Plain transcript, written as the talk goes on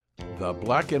The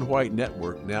Black and White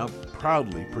Network now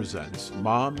proudly presents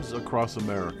Moms Across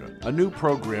America, a new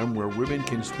program where women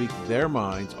can speak their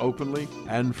minds openly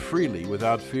and freely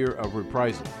without fear of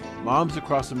reprisal. Moms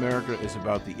Across America is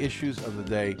about the issues of the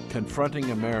day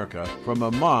confronting America from a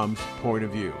mom's point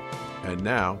of view. And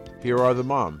now, here are the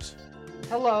moms.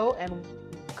 Hello and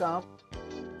welcome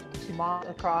to Moms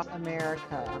Across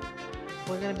America.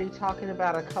 We're going to be talking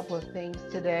about a couple of things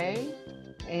today,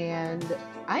 and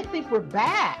I think we're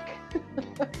back.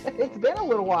 It's been a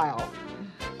little while.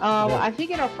 I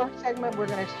think in our first segment, we're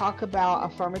going to talk about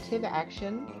affirmative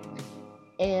action.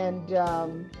 And,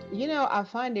 I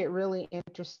find it really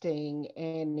interesting,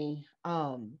 Annie.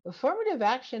 Affirmative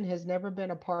action has never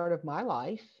been a part of my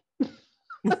life.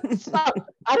 So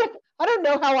I don't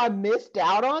know how I missed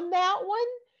out on that one,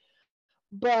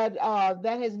 but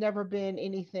that has never been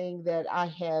anything that I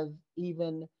have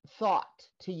even thought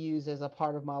to use as a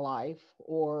part of my life,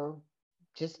 or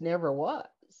just never was.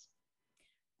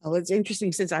 Well, it's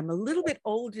interesting since I'm a little bit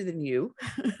older than you,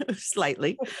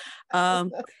 slightly.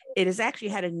 It has actually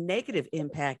had a negative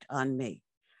impact on me.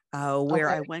 Where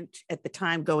Okay. I went at the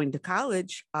time going to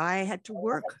college, I had to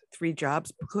work 3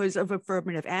 jobs because of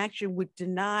affirmative action would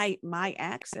deny my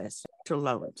access to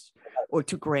loans or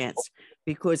to grants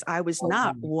because I was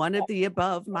not one of the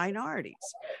above minorities.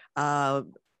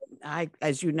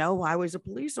 As you know, I was a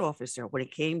police officer. When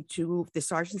it came to the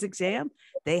sergeant's exam,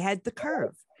 they had the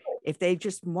curve. If they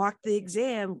just marked the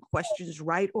exam questions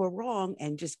right or wrong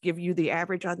and just give you the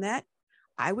average on that,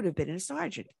 I would have been a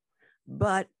sergeant.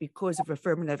 But because of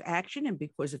affirmative action and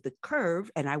because of the curve,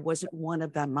 and I wasn't one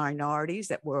of the minorities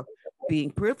that were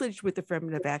being privileged with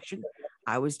affirmative action,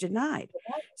 I was denied.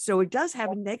 So it does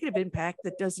have a negative impact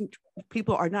that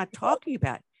people are not talking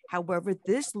about. However,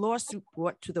 this lawsuit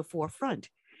brought to the forefront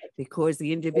because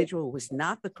the individual was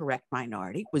not the correct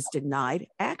minority, was denied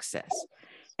access.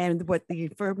 And what the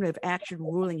affirmative action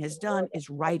ruling has done is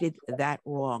righted that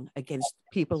wrong against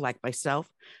people like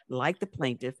myself, like the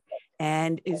plaintiff,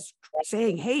 and is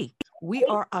saying, hey, we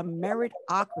are a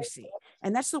meritocracy.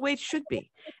 And that's the way it should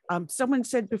be. Someone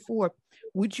said before,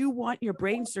 would you want your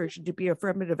brain surgeon to be an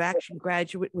affirmative action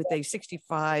graduate with a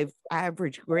 65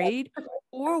 average grade?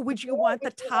 Or would you want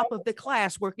the top of the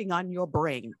class working on your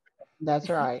brain? That's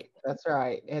right. That's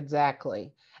right.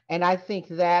 Exactly. And I think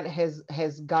that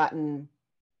has gotten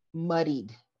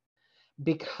muddied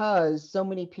because so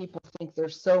many people think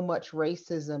there's so much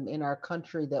racism in our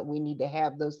country that we need to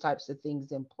have those types of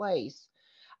things in place.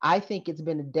 I think it's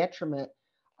been a detriment,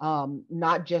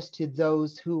 not just to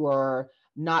those who are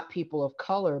not people of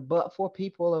color, but for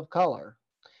people of color.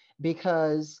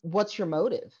 Because what's your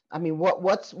motive? I mean,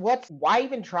 why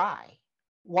even try?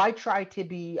 Why try to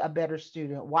be a better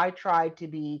student? Why try to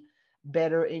be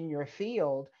better in your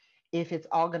field if it's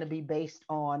all going to be based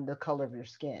on the color of your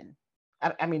skin?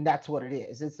 I mean, that's what it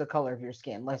is. It's the color of your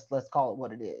skin. Let's call it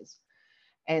what it is.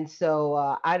 And so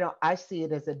I see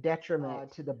it as a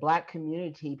detriment to the Black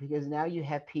community because now you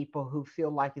have people who feel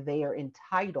like they are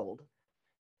entitled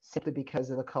simply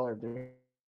because of the color of their.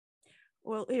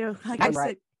 Well, like I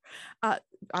said,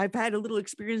 I've had a little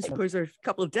experience because there's a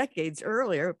couple of decades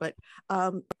earlier, but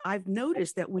I've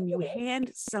noticed that when you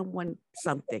hand someone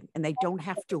something and they don't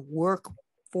have to work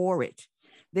for it,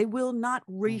 they will not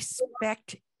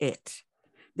respect it.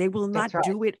 They will not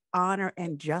do it honor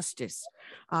and justice.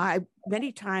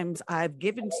 Many times I've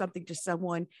given something to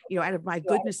someone, out of my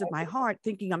goodness of my heart,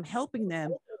 thinking I'm helping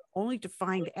them, only to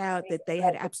find out that they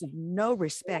had absolutely no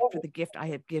respect for the gift I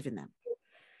have given them.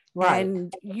 Right.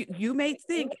 And you may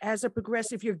think as a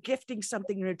progressive, you're gifting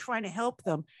something and you're trying to help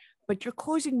them, but you're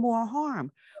causing more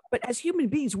harm. But as human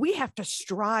beings, we have to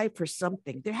strive for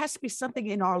something. There has to be something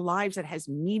in our lives that has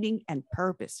meaning and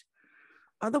purpose.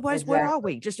 Otherwise, What are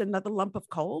we? Just another lump of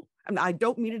coal? I mean, I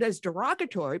don't mean it as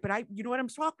derogatory, but you know what I'm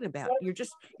talking about. You're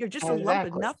just a lump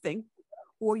of nothing,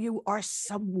 or you are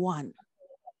someone.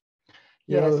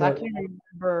 Yes, I can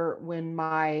remember when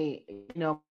my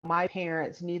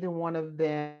parents, neither one of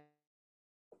them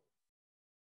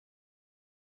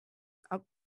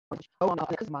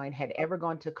mine had ever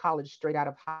gone to college straight out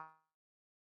of high.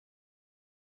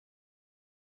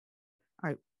 All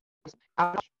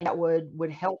right. That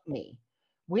would help me.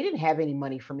 We didn't have any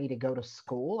money for me to go to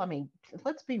school. I mean,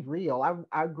 let's be real.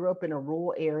 I grew up in a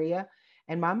rural area,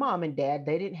 and my mom and dad,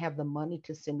 they didn't have the money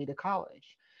to send me to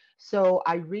college. So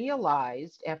I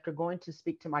realized after going to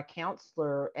speak to my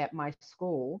counselor at my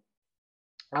school,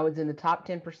 I was in the top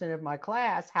 10% of my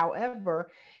class. However,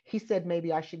 he said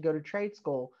maybe I should go to trade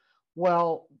school.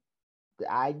 Well,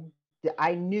 I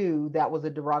I knew that was a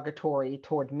derogatory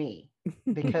toward me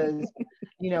because,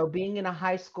 being in a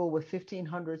high school with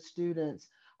 1,500 students,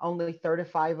 only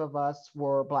 35 of us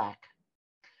were Black.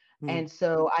 Mm. And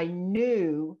so I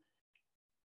knew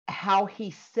how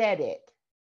he said it,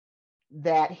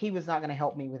 that he was not going to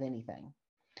help me with anything.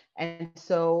 And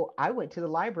so I went to the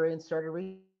library and started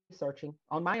researching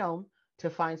on my own to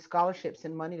find scholarships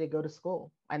and money to go to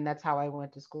school. And that's how I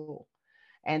went to school.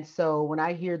 And so when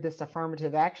I hear this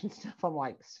affirmative action stuff, I'm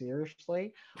like,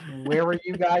 seriously, where were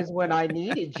you guys when I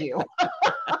needed you?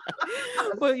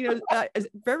 Well, it's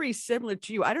very similar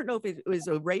to you. I don't know if it was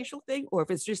a racial thing or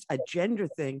if it's just a gender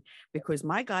thing, because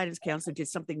my guidance counselor did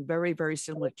something very, very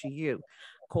similar to you.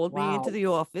 Called me into Wow. the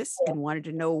office and wanted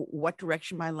to know what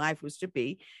direction my life was to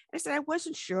be. I said I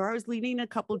wasn't sure. I was leaning in a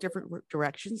couple of different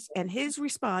directions. And his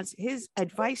response, his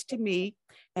advice to me,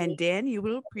 and Dan, you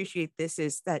will appreciate this,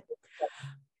 is that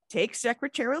take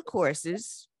secretarial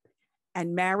courses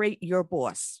and marry your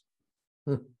boss.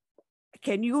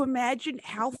 Can you imagine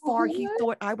how far he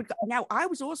thought I would go? Now, I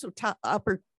was also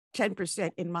upper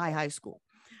 10% in my high school.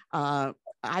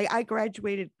 I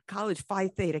graduated college Phi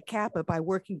Theta Kappa by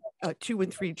working 2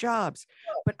 and 3 jobs,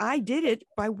 but I did it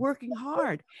by working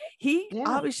hard. He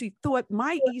obviously thought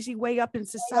my easy way up in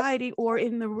society or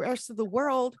in the rest of the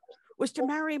world was to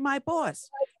marry my boss.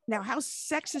 Now, how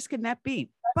sexist can that be?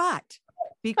 But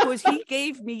because he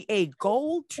gave me a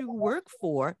goal to work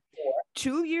for,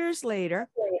 2 years later,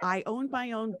 I owned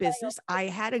my own business. I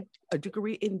had a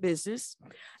degree in business.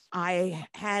 I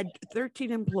had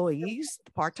 13 employees,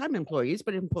 part-time employees,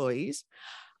 but employees.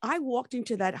 I walked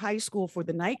into that high school for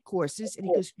the night courses, and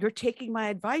he goes, "You're taking my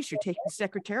advice. You're taking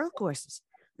secretarial courses."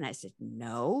 And I said,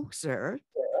 "No, sir.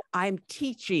 I'm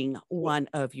teaching one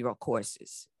of your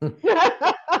courses."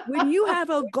 When you have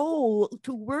a goal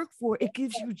to work for, it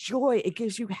gives you joy, it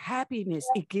gives you happiness,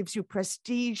 it gives you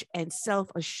prestige and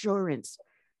self-assurance.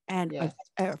 And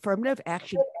affirmative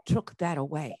action took that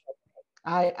away.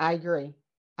 I agree.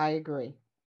 I agree.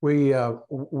 We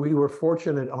were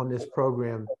fortunate on this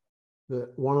program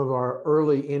that one of our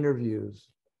early interviews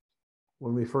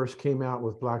when we first came out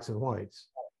with Blacks and Whites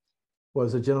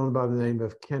was a gentleman by the name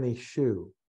of Kenny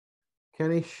Shue.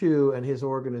 Kenny Shue and his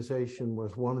organization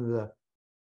was one of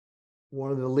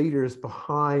the leaders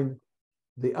behind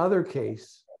the other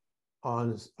case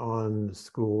on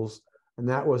schools, and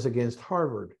that was against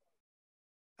Harvard.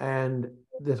 And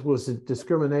this was a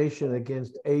discrimination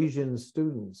against Asian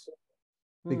students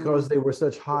because they were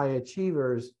such high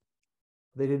achievers.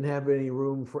 They didn't have any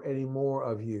room for any more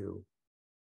of you.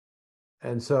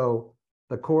 And so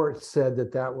the court said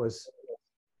that that was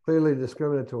clearly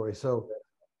discriminatory. So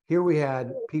here we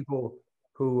had people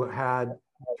who had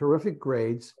terrific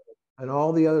grades and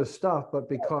all the other stuff, but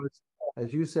because,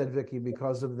 as you said, Vicki,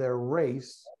 because of their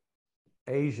race,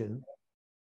 Asian,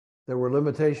 there were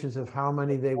limitations of how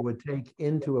many they would take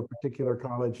into a particular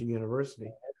college and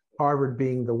university, Harvard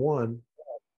being the one.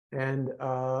 And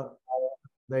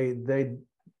they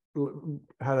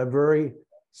had a very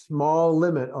small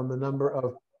limit on the number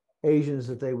of Asians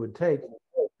that they would take,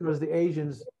 because the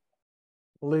Asians,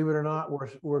 believe it or not,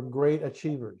 were great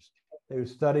achievers. They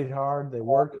studied hard, they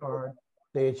worked hard,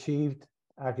 they achieved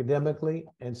academically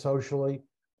and socially,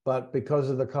 but because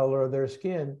of the color of their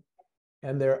skin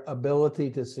and their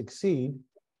ability to succeed,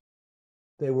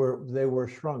 they were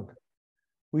shrunk.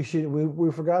 We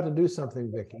forgot to do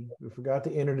something, Vicki. We forgot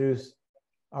to introduce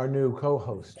our new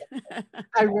co-host.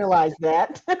 I realized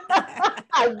that.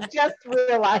 I just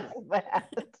realized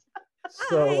that.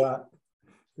 So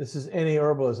this is Annie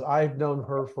Herbalist. I've known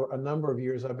her for a number of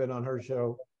years. I've been on her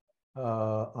show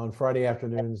on Friday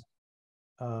afternoons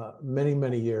many,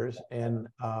 many years. And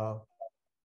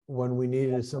when we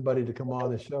needed somebody to come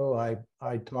on the show,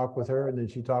 I talked with her, and then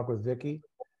she talked with Vicki.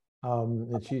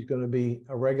 And she's going to be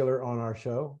a regular on our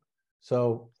show.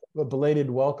 So a belated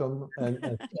welcome,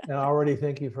 and I already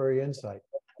thank you for your insight.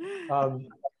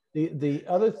 The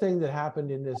other thing that happened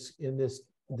in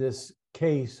this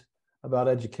case about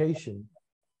education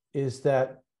is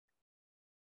that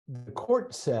the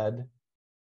court said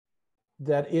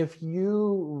that if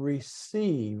you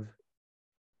receive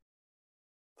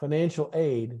financial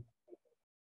aid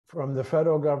from the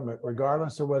federal government,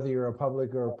 regardless of whether you're a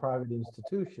public or a private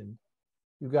institution,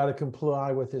 you've got to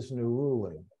comply with this new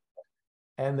ruling.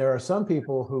 And there are some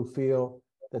people who feel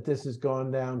that this has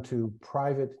gone down to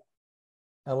private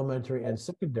elementary and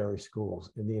secondary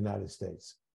schools in the United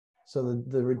States. So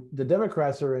the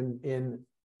Democrats are in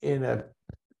a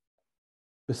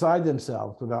beside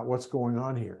themselves about what's going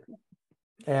on here.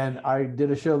 And I did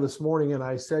a show this morning, and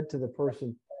I said to the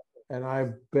person, and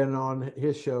I've been on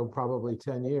his show probably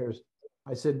 10 years,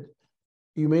 I said,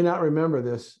 you may not remember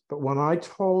this, but when I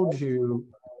told you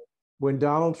when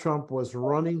Donald Trump was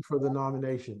running for the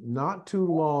nomination, not too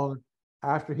long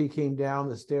after he came down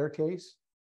the staircase,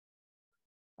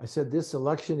 I said, this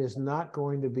election is not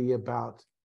going to be about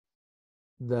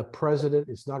the president.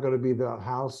 It's not going to be the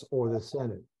House or the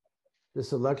Senate.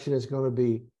 This election is going to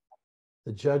be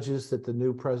the judges that the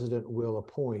new president will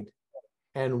appoint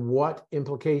and what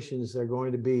implications they're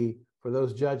going to be for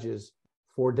those judges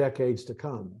for decades to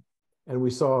come. And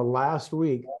we saw last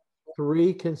week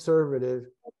 3 conservative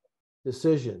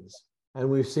decisions, and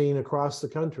we've seen across the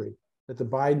country that the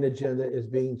Biden agenda is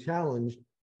being challenged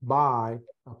by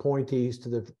appointees to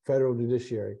the federal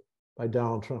judiciary by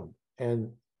Donald Trump.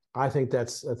 And I think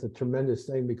that's a tremendous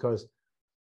thing, because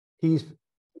he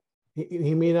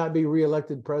may not be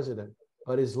reelected president,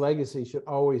 but his legacy should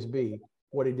always be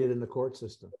what he did in the court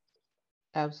system.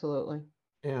 Absolutely.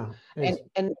 Yeah.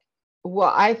 And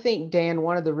well, I think, Dan,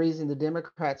 one of the reasons the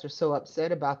Democrats are so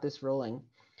upset about this ruling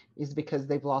is because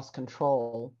they've lost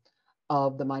control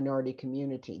of the minority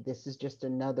community. This is just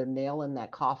another nail in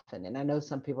that coffin. And I know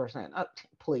some people are saying, oh,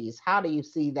 please, how do you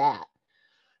see that?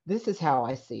 This is how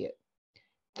I see it.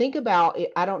 Think about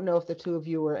it. I don't know if the two of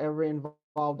you were ever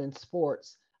involved in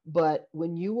sports, but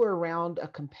when you were around a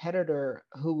competitor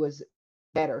who was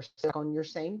better, so on your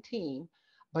same team,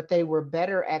 but they were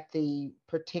better at the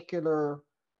particular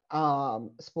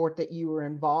sport that you were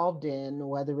involved in,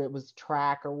 whether it was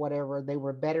track or whatever, they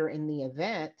were better in the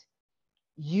event,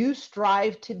 you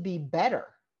strive to be better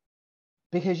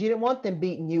because you didn't want them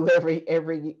beating you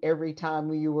every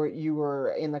time you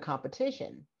were in the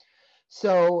competition.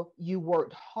 So you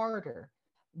worked harder.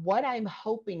 What I'm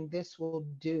hoping this will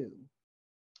do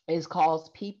is cause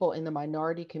people in the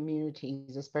minority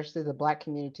communities, especially the Black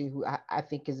community, who I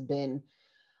think has been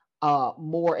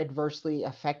more adversely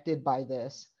affected by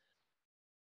this.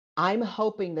 I'm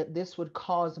hoping that this would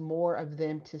cause more of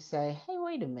them to say, hey,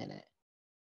 wait a minute.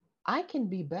 I can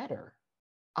be better.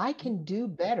 I can do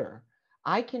better.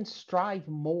 I can strive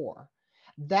more.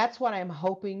 That's what I'm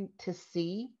hoping to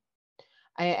see.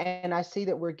 And I see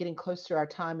that we're getting close to our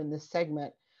time in this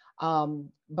segment.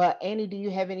 But Annie, do you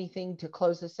have anything to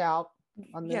close us out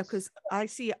on this? Yeah, because I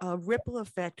see a ripple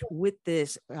effect with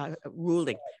this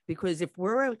ruling. Because if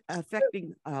we're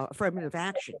affecting affirmative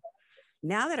action,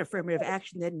 now that affirmative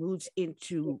action then moves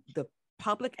into the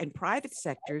public and private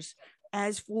sectors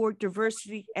as for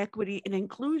diversity, equity, and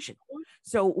inclusion.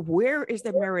 So where is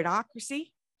the meritocracy?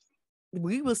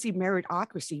 We will see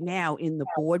meritocracy now in the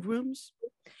boardrooms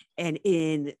and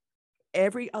in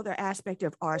every other aspect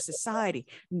of our society.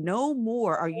 No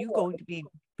more are you going to be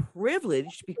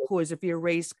privileged because of your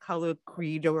race, color,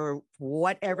 creed, or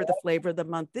whatever the flavor of the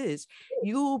month is.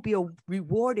 You will be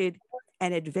rewarded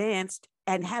and advanced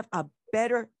and have a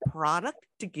better product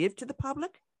to give to the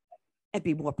public and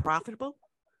be more profitable.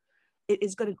 It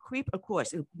is going to creep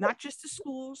across, not just the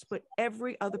schools, but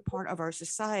every other part of our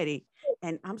society.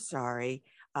 And I'm sorry,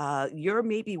 you're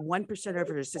maybe 1%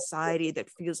 of a society that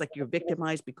feels like you're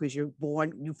victimized because you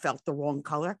felt the wrong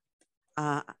color.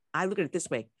 I look at it this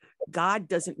way. God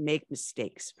doesn't make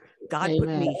mistakes. God Amen. Put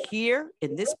me here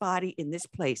in this body, in this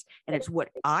place. And it's what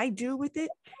I do with it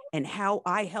and how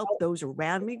I help those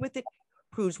around me with it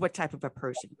proves what type of a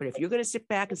person. But if you're going to sit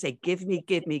back and say, give me,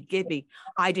 give me, give me,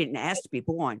 I didn't ask to be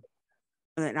born.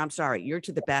 And I'm sorry, you're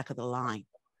to the back of the line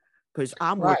because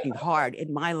I'm working hard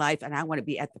in my life and I want to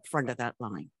be at the front of that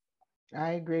line.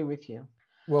 I agree with you.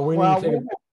 Well, we need to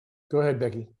go ahead,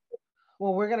 Becky.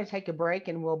 Well, we're going to take a break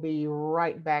and we'll be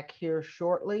right back here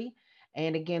shortly.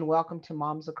 And again, welcome to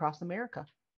Moms Across America.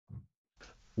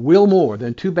 Will more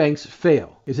than 2 banks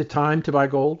fail? Is it time to buy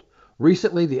gold?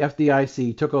 Recently, the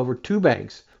FDIC took over 2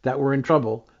 banks that were in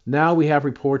trouble. Now we have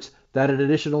reports that an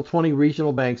additional 20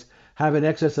 regional banks have in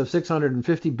excess of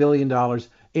 $650 billion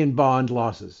in bond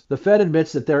losses. The Fed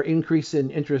admits that their increase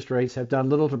in interest rates have done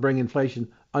little to bring inflation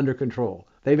under control.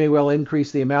 They may well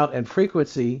increase the amount and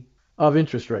frequency of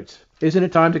interest rates. Isn't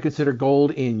it time to consider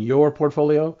gold in your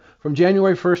portfolio? From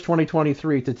January 1st,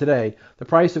 2023 to today, the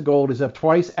price of gold is up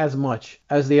twice as much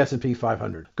as the S&P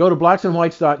 500. Go to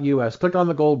blacksandwhites.us, click on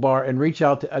the gold bar, and reach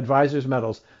out to Advisors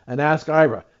Metals and ask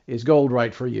Ira, is gold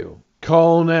right for you?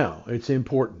 Call now. It's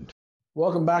important.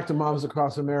 Welcome back to Moms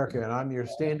Across America, and I'm your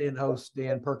stand-in host,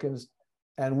 Dan Perkins.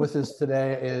 And with us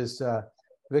today is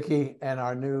Vicki and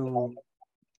our new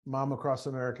Mom Across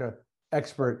America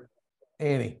expert,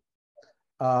 Annie.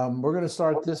 We're going to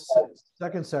start this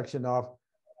second section off.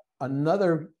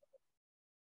 Another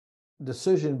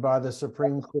decision by the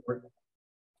Supreme Court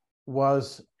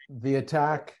was the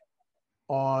attack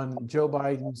on Joe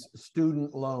Biden's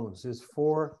student loans, his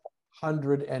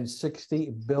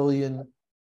 $460 billion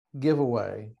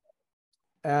giveaway.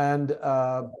 And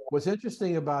what's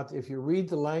interesting about, if you read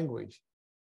the language,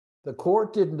 the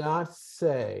court did not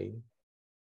say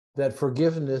that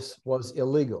forgiveness was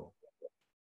illegal.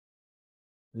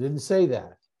 They didn't say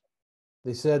that.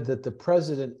 They said that the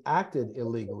president acted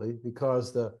illegally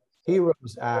because the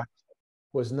HEROES Act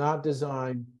was not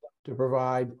designed to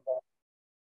provide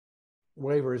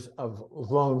waivers of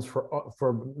loans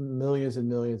for millions and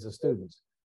millions of students.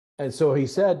 And so he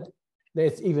said,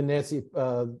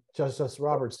 Justice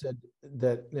Roberts said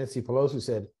that Nancy Pelosi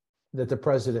said that the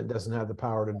president doesn't have the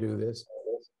power to do this.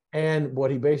 And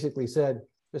what he basically said,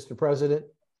 Mr. President,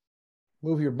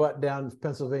 move your butt down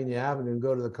Pennsylvania Avenue and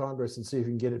go to the Congress and see if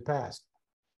you can get it passed.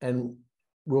 And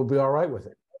we'll be all right with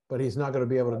it. But he's not going to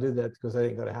be able to do that because that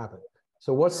ain't going to happen.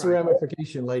 So what's the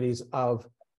ramification, ladies, of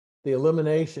the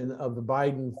elimination of the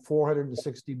Biden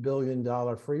 $460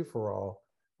 billion free-for-all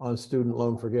on student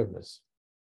loan forgiveness?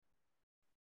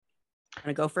 Want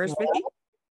to go first, Vicki?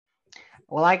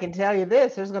 Well, I can tell you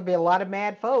this, there's going to be a lot of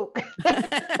mad folk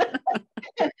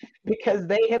because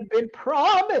they have been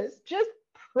promised, just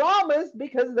promised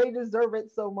because they deserve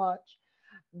it so much,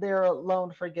 their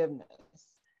loan forgiveness.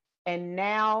 And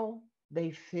now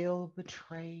they feel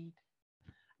betrayed.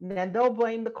 And they'll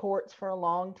blame the courts for a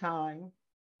long time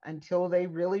until they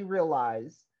really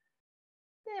realize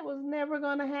it was never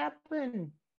going to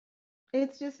happen.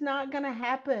 It's just not going to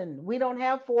happen. We don't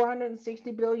have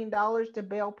 $460 billion to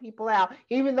bail people out,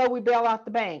 even though we bail out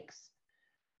the banks.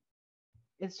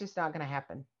 It's just not going to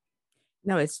happen.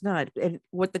 No, it's not. And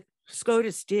what the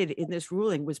SCOTUS did in this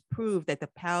ruling was prove that the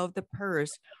power of the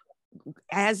purse,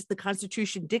 as the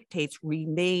Constitution dictates,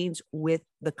 remains with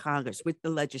the Congress, with the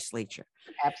legislature.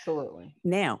 Absolutely.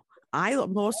 Now, I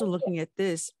am also looking at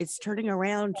this, it's turning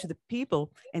around to the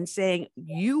people and saying,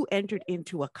 you entered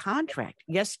into a contract.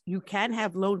 Yes, you can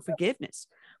have loan forgiveness,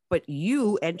 but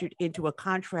you entered into a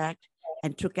contract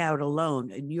and took out a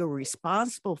loan, and you're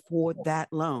responsible for that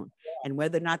loan. And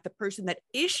whether or not the person that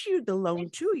issued the loan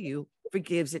to you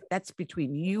forgives it, that's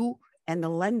between you and the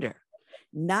lender,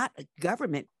 not a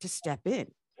government to step in.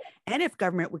 And if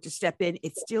government were to step in,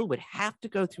 it still would have to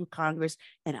go through Congress.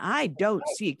 And I don't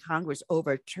see Congress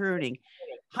overturning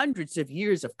hundreds of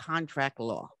years of contract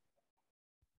law.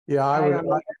 Yeah,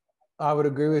 I would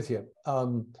agree with you.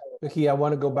 Vicki, I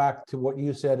want to go back to what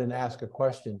you said and ask a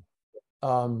question.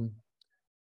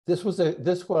 This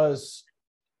was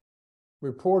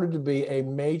reported to be a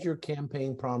major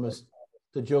campaign promise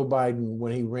to Joe Biden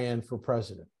when he ran for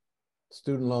president,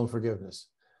 student loan forgiveness.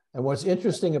 And what's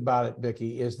interesting about it,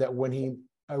 Vicki, is that when he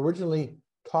originally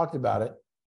talked about it,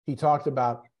 he talked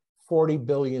about $40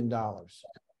 billion.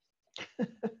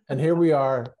 And here we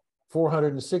are,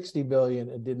 $460 billion,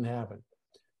 it didn't happen.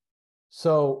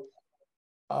 So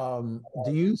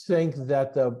do you think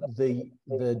that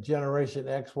the Generation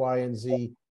X, Y, and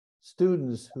Z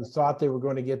students who thought they were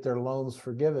going to get their loans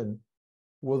forgiven,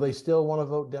 will they still want to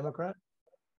vote Democrat?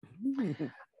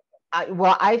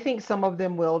 I think some of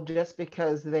them will, just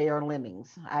because they are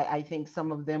lemmings. I think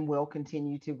some of them will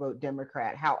continue to vote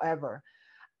Democrat. However,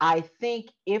 I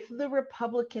think if the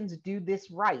Republicans do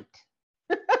this right,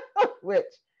 which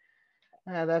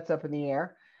that's up in the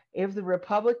air, if the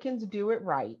Republicans do it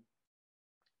right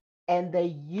and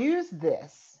they use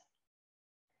this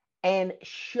and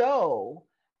show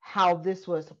how this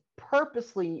was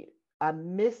purposely a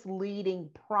misleading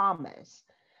promise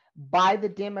by the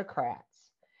Democrats,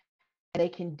 and they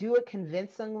can do it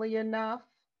convincingly enough,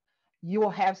 you will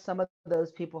have some of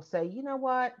those people say, you know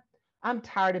what? I'm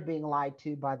tired of being lied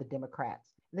to by the Democrats.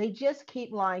 They just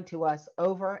keep lying to us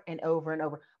over and over and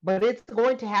over, but it's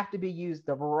going to have to be used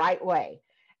the right way.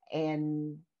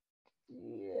 And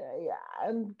yeah,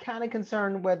 I'm kind of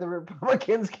concerned whether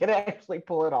Republicans can actually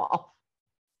pull it off.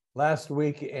 Last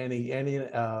week, Vicki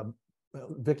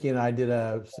and I did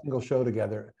a single show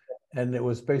together, and it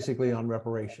was basically on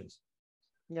reparations.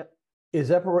 Yep.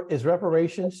 Is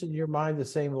reparations in your mind the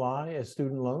same lie as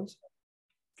student loans?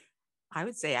 I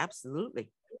would say absolutely.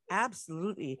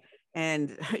 Absolutely.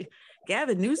 And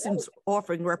Gavin Newsom's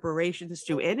offering reparations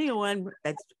to anyone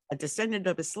that's a descendant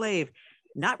of a slave,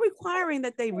 not requiring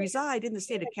that they reside in the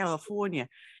state of California.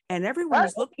 And everyone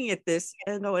is looking at this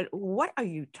and going, what are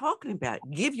you talking about?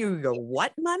 Give you your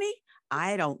what money?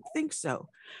 I don't think so.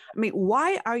 I mean,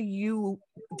 why are you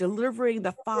delivering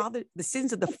the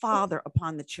sins of the father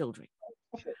upon the children?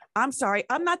 I'm sorry,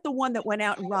 I'm not the one that went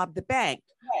out and robbed the bank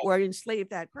or enslaved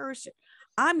that person.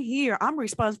 I'm here, I'm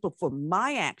responsible for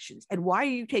my actions. And why are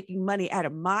you taking money out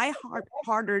of my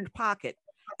hard-earned pocket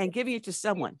and giving it to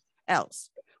someone else?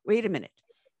 Wait a minute.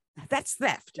 That's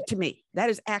theft to me. That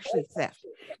is actually theft.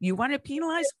 You want to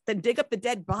penalize? Then dig up the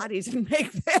dead bodies and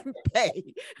make them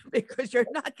pay, because you're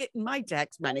not getting my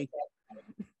tax money.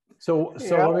 So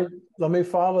let me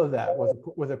follow that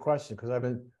with a question, because I've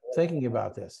been thinking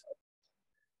about this.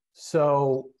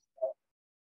 So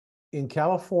in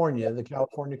California, the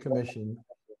California Commission,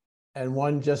 and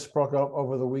one just spoke up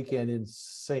over the weekend in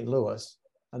St. Louis,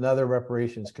 another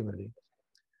reparations committee.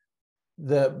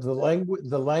 The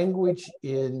language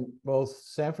in both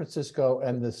San Francisco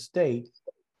and the state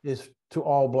is to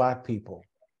all Black people.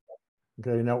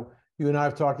 Okay, you know, you and I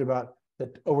have talked about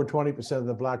that over 20% of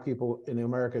the Black people in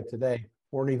America today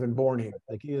weren't even born here.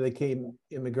 Like they came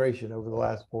immigration over the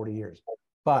last 40 years.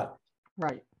 But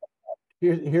Right.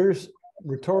 here's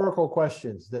rhetorical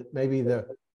questions that maybe the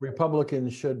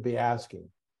Republicans should be asking.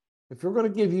 If we're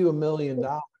going to give you $1 million,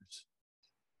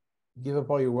 give up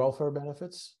all your welfare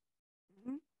benefits.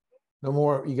 No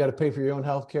more, you got to pay for your own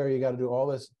health care. You got to do all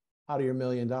this out of your $1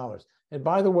 million. And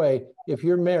by the way, if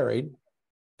you're married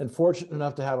and fortunate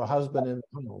enough to have a husband in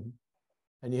the home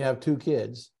and you have 2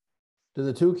 kids, do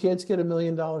the 2 kids get $1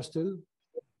 million too?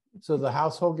 So the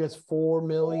household gets $4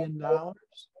 million?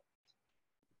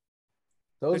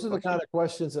 Those are the kind of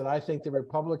questions that I think the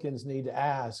Republicans need to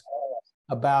ask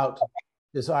about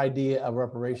this idea of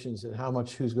reparations and how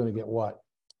much who's going to get what.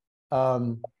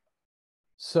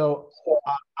 So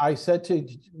I said to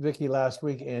Vicki last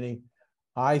week, Annie,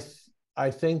 I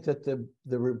think that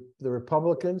the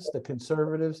Republicans, the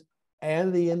conservatives,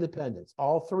 and the independents,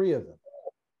 all 3 of them,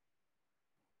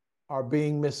 are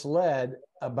being misled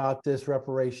about this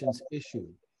reparations issue.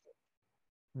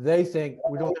 They think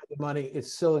we don't have the money.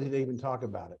 It's silly to even talk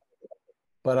about it.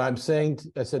 But I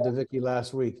said to Vicki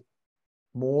last week,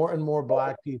 more and more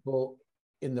Black people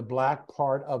in the Black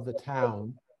part of the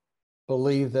town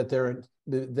believe that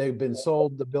they've been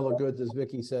sold the bill of goods, as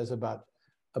Vicki says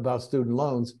about student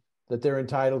loans, that they're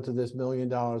entitled to this $1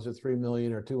 million or $3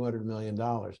 million or $200 million.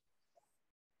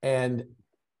 And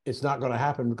it's not going to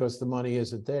happen because the money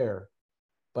isn't there.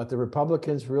 But the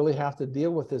Republicans really have to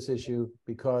deal with this issue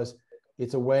because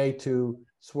it's a way to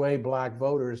sway Black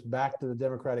voters back to the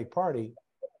Democratic Party,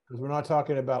 because we're not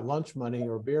talking about lunch money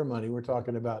or beer money. We're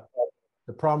talking about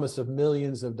the promise of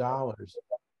millions of dollars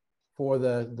for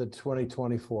the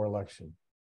 2024 election.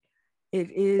 It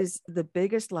is the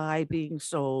biggest lie being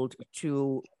sold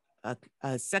to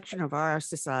a section of our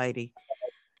society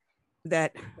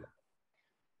that,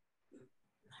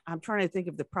 I'm trying to think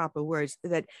of the proper words,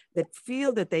 that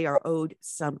feel that they are owed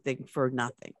something for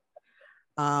nothing.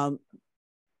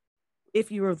 If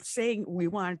you were saying we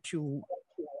want to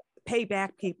pay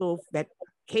back people that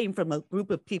came from a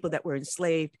group of people that were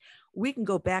enslaved, we can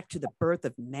go back to the birth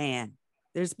of man.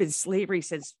 There's been slavery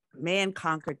since man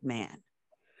conquered man.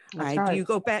 All right. Do you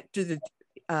go back to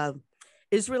the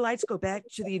Israelites, go back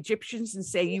to the Egyptians and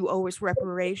say, you owe us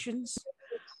reparations?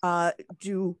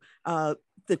 Do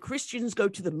the Christians go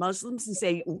to the Muslims and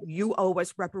say, you owe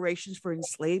us reparations for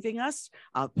enslaving us?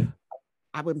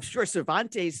 I'm sure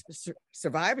Cervantes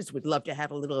survivors would love to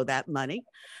have a little of that money.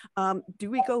 Do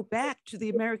we go back to the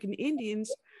American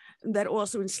Indians that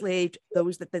also enslaved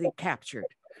those that they captured?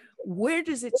 Where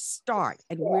does it start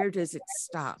and where does it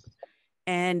stop?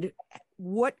 And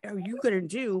what are you going to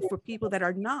do for people that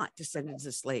are not descendants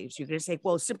of slaves? You're going to say,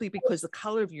 well, simply because the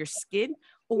color of your skin?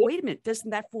 Well, wait a minute, doesn't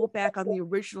that fall back on the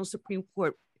original Supreme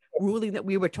Court ruling that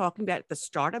we were talking about at the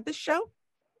start of the show?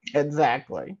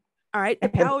 Exactly. All right, the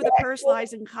power of the purse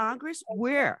lies in Congress.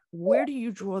 Where do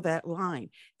you draw that line?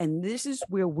 And this is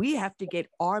where we have to get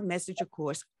our message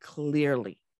across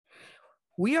clearly.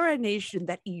 We are a nation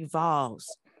that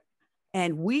evolves.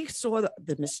 And we saw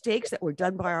the mistakes that were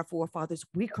done by our forefathers.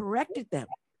 We corrected them.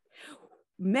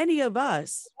 Many of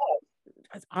us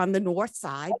on the North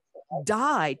Side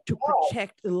died to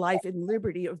protect the life and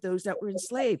liberty of those that were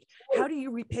enslaved. How do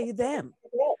you repay them?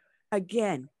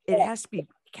 Again, it has to be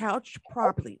couched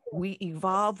properly. We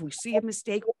evolve, we see a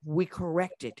mistake, we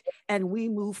correct it, and we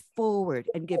move forward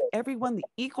and give everyone the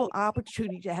equal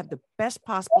opportunity to have the best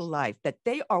possible life that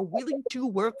they are willing to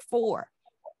work for,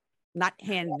 not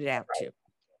handed out to.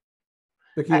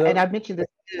 And I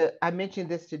mentioned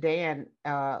this to Dan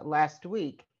last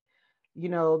week. You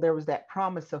know, there was that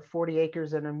promise of 40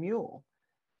 acres and a mule.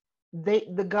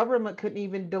 The government couldn't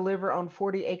even deliver on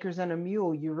 40 acres and a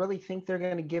mule. You really think they're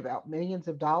going to give out millions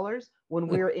of dollars when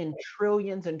we're in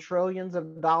trillions and trillions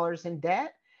of dollars in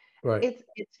debt? Right.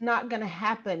 It's not going to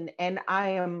happen. And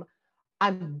I'm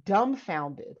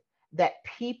dumbfounded that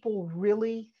people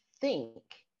really think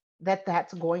that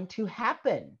that's going to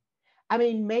happen. I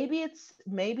mean, maybe it's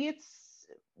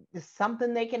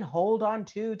something they can hold on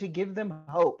to give them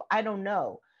hope. I don't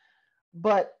know.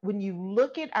 But when you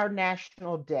look at our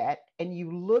national debt and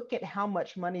you look at how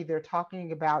much money they're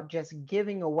talking about just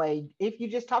giving away, if you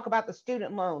just talk about the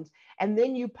student loans and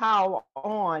then you pile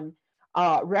on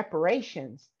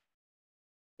reparations,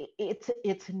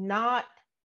 it's not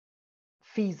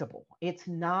feasible. It's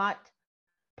not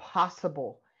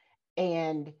possible.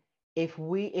 And if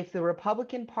the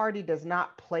Republican Party does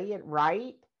not play it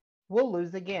right, we'll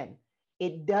lose again.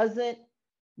 It doesn't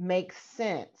make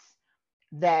sense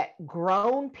that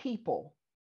grown people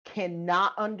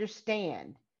cannot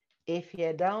understand, if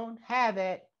you don't have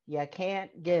it, you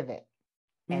can't give it.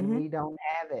 And we don't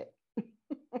have it.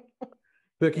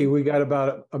 Vicki, we got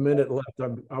about a minute left.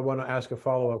 I want to ask a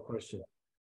follow-up question.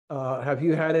 Have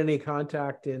you had any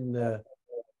contact in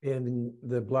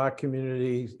the Black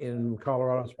communities in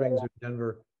Colorado Springs or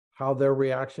Denver? How their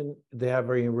reaction? They have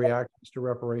any reactions to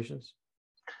reparations?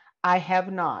 I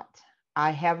have not.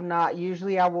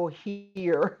 Usually I will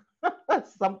hear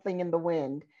something in the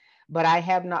wind, but I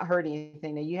have not heard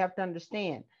anything. Now you have to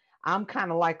understand, I'm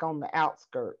kind of like on the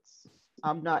outskirts.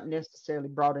 I'm not necessarily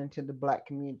brought into the Black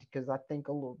community because I think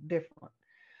a little different.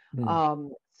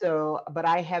 But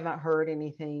I haven't heard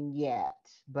anything yet,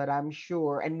 but I'm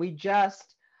sure. And we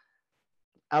just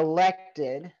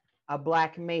elected a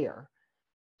Black mayor.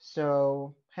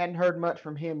 So hadn't heard much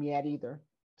from him yet either.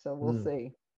 So we'll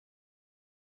see.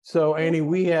 So Annie,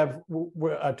 we have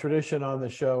a tradition on the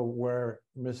show where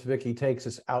Miss Vicki takes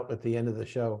us out at the end of the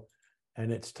show,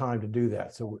 and it's time to do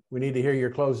that. So we need to hear your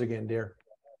close again, dear.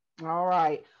 All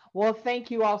right. Well,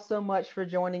 thank you all so much for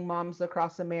joining Moms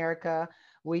Across America.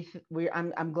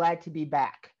 I'm glad to be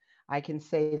back. I can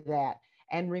say that.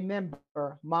 And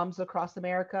remember, Moms Across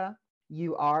America,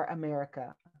 you are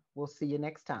America. We'll see you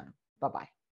next time. Bye-bye.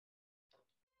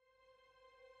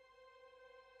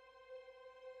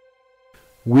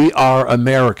 We are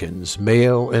Americans,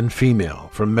 male and female,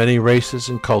 from many races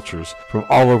and cultures from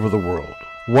all over the world.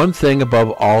 One thing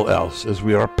above all else is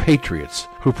we are patriots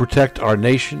who protect our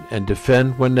nation and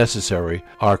defend, when necessary,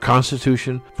 our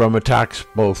Constitution from attacks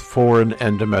both foreign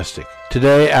and domestic.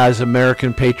 Today, as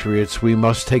American patriots, we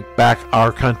must take back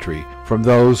our country from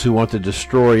those who want to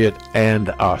destroy it and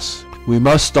us. We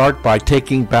must start by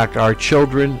taking back our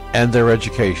children and their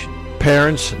education.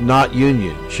 Parents, not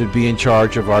unions, should be in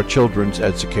charge of our children's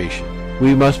education.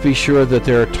 We must be sure that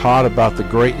they are taught about the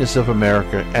greatness of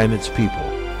America and its people.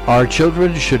 Our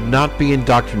children should not be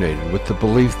indoctrinated with the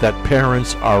belief that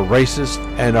parents are racist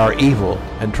and are evil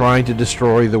and trying to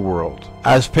destroy the world.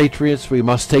 As patriots, we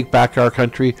must take back our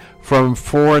country from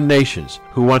foreign nations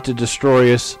who want to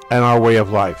destroy us and our way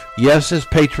of life. Yes, as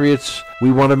patriots,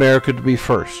 we want America to be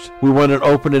first. We want an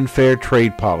open and fair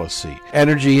trade policy,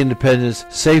 energy independence,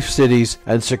 safe cities,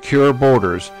 and secure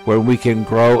borders where we can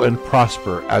grow and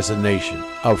prosper as a nation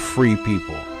of free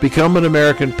people. Become an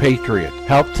American patriot.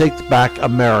 Help take back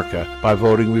America by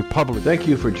voting Republican. Thank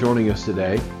you for joining us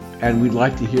today, and we'd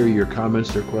like to hear your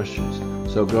comments or questions.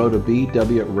 So go to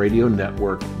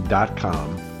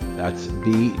bwradionetwork.com. That's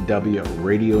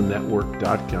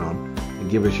bwradionetwork.com, and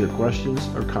give us your questions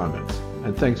or comments.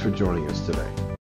 And thanks for joining us today.